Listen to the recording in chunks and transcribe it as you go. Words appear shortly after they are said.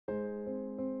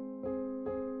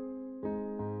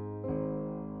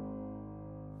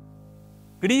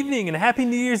Good evening and happy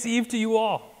New Year's Eve to you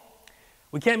all.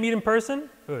 We can't meet in person?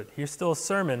 Good. Here's still a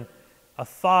sermon, a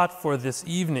thought for this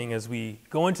evening as we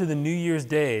go into the New Year's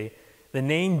Day. The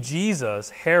name Jesus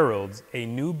heralds a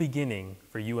new beginning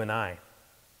for you and I.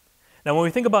 Now, when we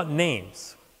think about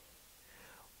names,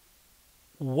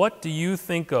 what do you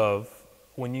think of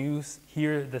when you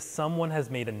hear that someone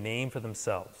has made a name for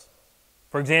themselves?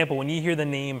 For example, when you hear the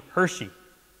name Hershey,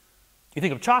 you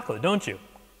think of chocolate, don't you?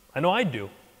 I know I do.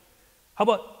 How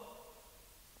about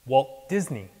Walt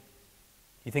Disney?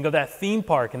 You think of that theme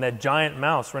park and that giant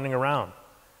mouse running around.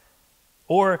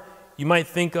 Or you might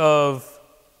think of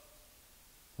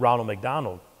Ronald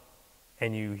McDonald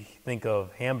and you think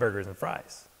of hamburgers and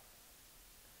fries.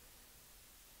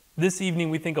 This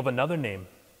evening we think of another name,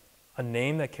 a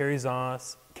name that carries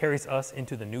us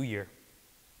into the new year.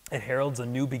 It heralds a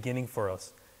new beginning for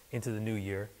us into the new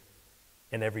year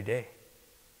and every day.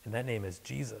 And that name is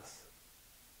Jesus.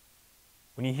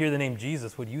 When you hear the name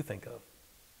Jesus, what do you think of?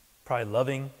 Probably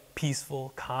loving,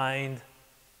 peaceful, kind.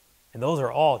 And those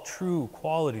are all true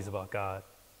qualities about God,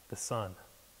 the Son.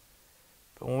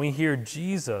 But when we hear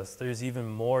Jesus, there's even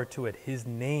more to it. His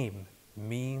name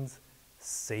means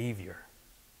Savior.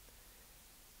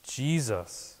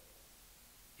 Jesus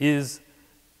is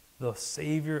the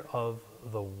Savior of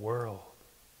the world.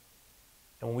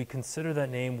 And when we consider that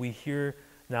name, we hear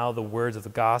now the words of the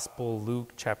Gospel,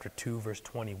 Luke chapter 2, verse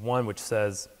 21, which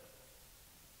says,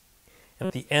 "And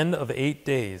at the end of 8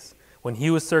 days, when he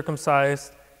was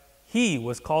circumcised, he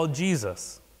was called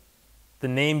Jesus, the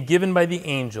name given by the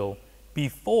angel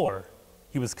before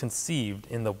he was conceived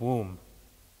in the womb."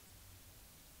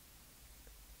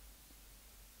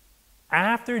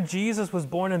 After Jesus was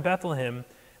born in Bethlehem,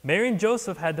 Mary and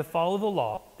Joseph had to follow the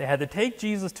law. They had to take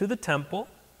Jesus to the temple,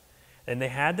 and they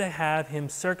had to have him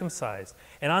circumcised.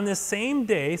 And on this same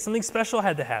day, something special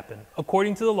had to happen.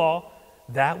 According to the law,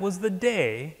 that was the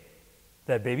day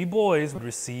that baby boys would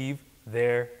receive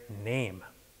their name.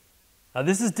 Now,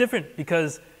 this is different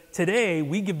because today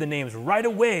we give the names right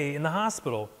away in the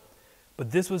hospital. But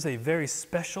this was a very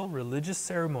special religious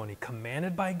ceremony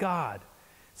commanded by God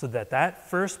so that that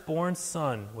firstborn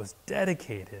son was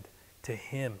dedicated to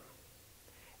him.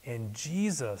 And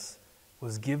Jesus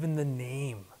was given the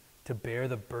name to bear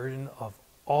the burden of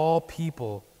all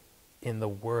people in the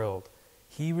world.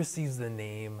 He receives the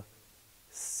name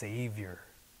Savior.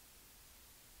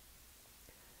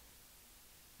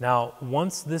 Now,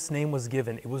 once this name was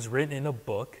given, it was written in a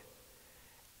book,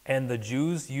 and the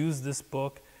Jews used this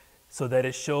book so that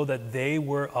it showed that they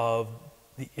were of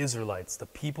the Israelites, the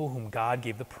people whom God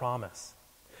gave the promise.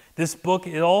 This book,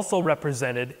 it also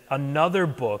represented another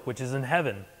book which is in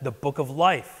heaven, the book of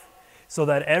life, so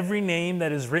that every name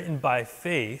that is written by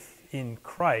faith in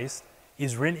Christ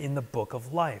is written in the book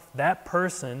of life. That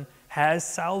person has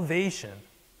salvation.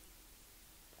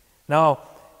 Now,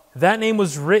 that name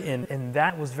was written, and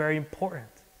that was very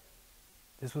important.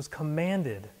 This was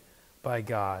commanded by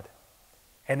God.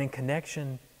 And in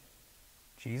connection,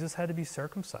 Jesus had to be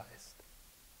circumcised.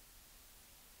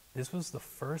 This was the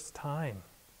first time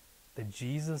that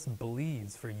Jesus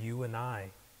bleeds for you and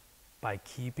I by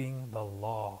keeping the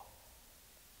law.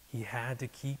 He had to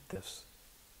keep this.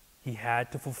 He had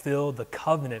to fulfill the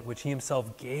covenant which he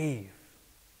himself gave.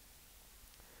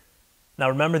 Now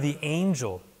remember, the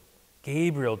angel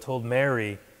Gabriel told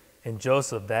Mary and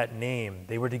Joseph that name.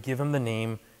 They were to give him the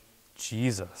name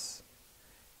Jesus.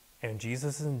 And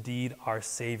Jesus is indeed our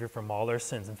Savior from all our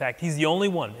sins. In fact, he's the only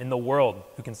one in the world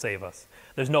who can save us.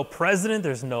 There's no president,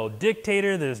 there's no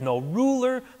dictator, there's no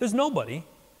ruler, there's nobody.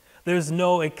 There's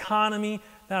no economy,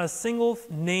 not a single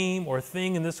name or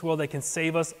thing in this world that can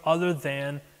save us other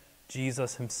than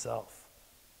Jesus himself.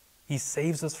 He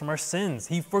saves us from our sins.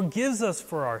 He forgives us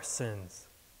for our sins.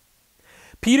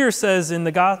 Peter says in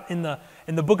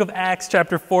the book of Acts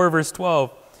chapter 4 verse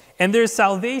 12, "And there is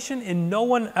salvation in no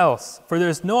one else, for there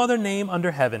is no other name under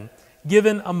heaven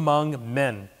given among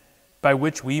men by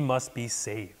which we must be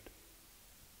saved."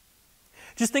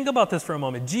 Just think about this for a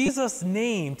moment. Jesus'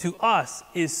 name to us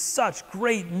is such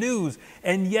great news,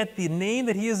 and yet the name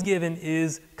that he is given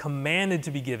is commanded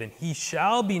to be given. He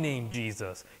shall be named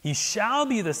Jesus. He shall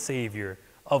be the Savior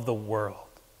of the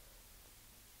world.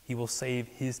 He will save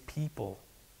his people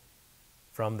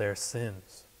from their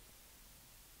sins.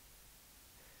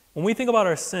 When we think about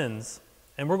our sins,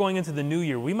 and we're going into the new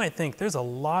year, we might think there's a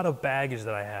lot of baggage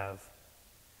that I have.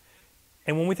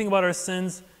 And when we think about our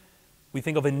sins, we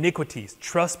think of iniquities,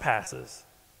 trespasses.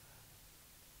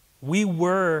 We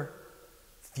were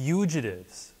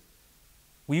fugitives.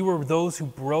 We were those who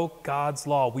broke God's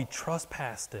law. We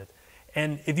trespassed it.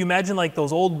 And if you imagine like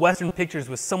those old Western pictures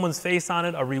with someone's face on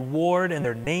it, a reward and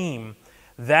their name,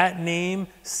 That name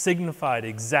signified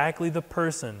exactly the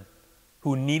person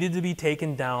who needed to be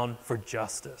taken down for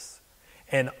justice.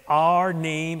 And our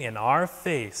name and our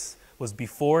face was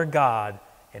before God,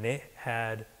 and it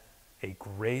had a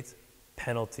great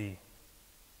penalty.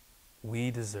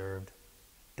 We deserved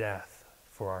death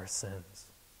for our sins.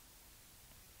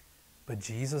 But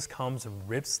Jesus comes and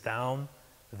rips down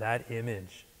that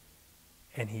image,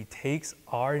 and he takes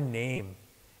our name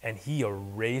and he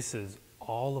erases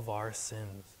all of our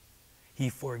sins. He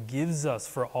forgives us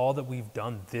for all that we've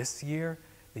done this year,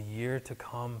 the year to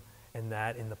come, and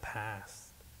that in the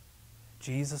past.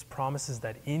 Jesus promises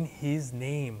that in his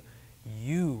name,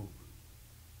 you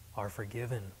are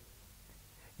forgiven.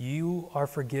 You are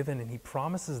forgiven, and he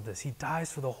promises this. He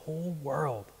dies for the whole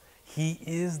world. He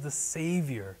is the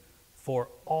Savior for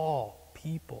all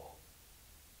people.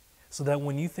 So that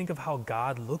when you think of how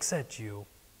God looks at you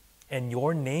and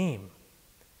your name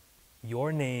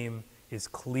is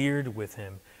cleared with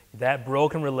him. That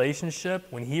broken relationship,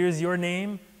 when he hears your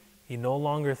name, he no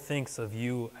longer thinks of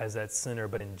you as that sinner,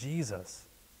 but in Jesus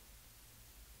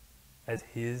as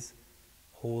his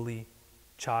holy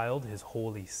child, his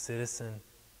holy citizen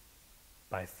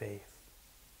by faith.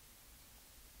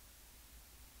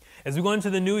 As we go into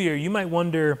the new year, you might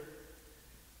wonder,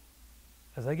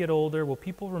 as I get older, will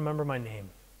people remember my name?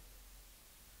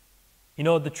 You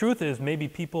know, the truth is maybe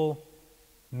people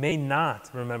may not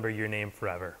remember your name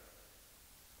forever.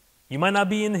 You might not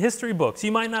be in the history books.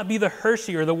 You might not be the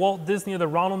Hershey or the Walt Disney or the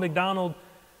Ronald McDonald.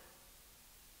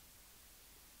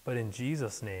 But in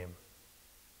Jesus' name,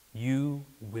 you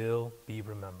will be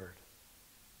remembered.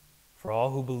 For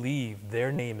all who believe,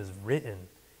 their name is written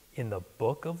in the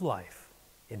book of life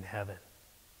in heaven.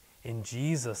 In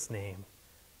Jesus' name,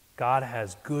 God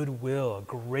has goodwill, a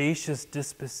gracious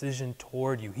disposition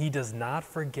toward you. He does not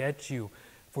forget you,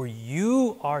 for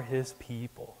you are his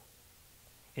people.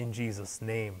 In Jesus'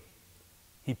 name,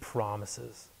 he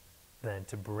promises then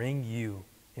to bring you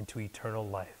into eternal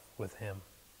life with him.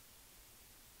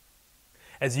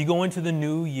 As you go into the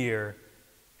new year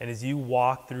and as you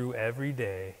walk through every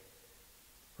day,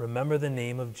 remember the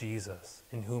name of Jesus,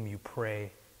 in whom you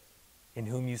pray, in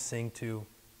whom you sing to,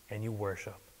 and you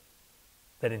worship.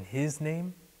 That in his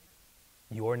name,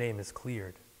 your name is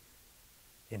cleared.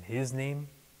 In his name,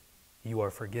 you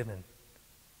are forgiven.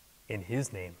 In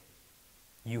his name,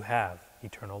 you have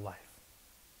eternal life.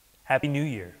 Happy New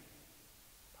Year.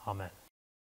 Amen.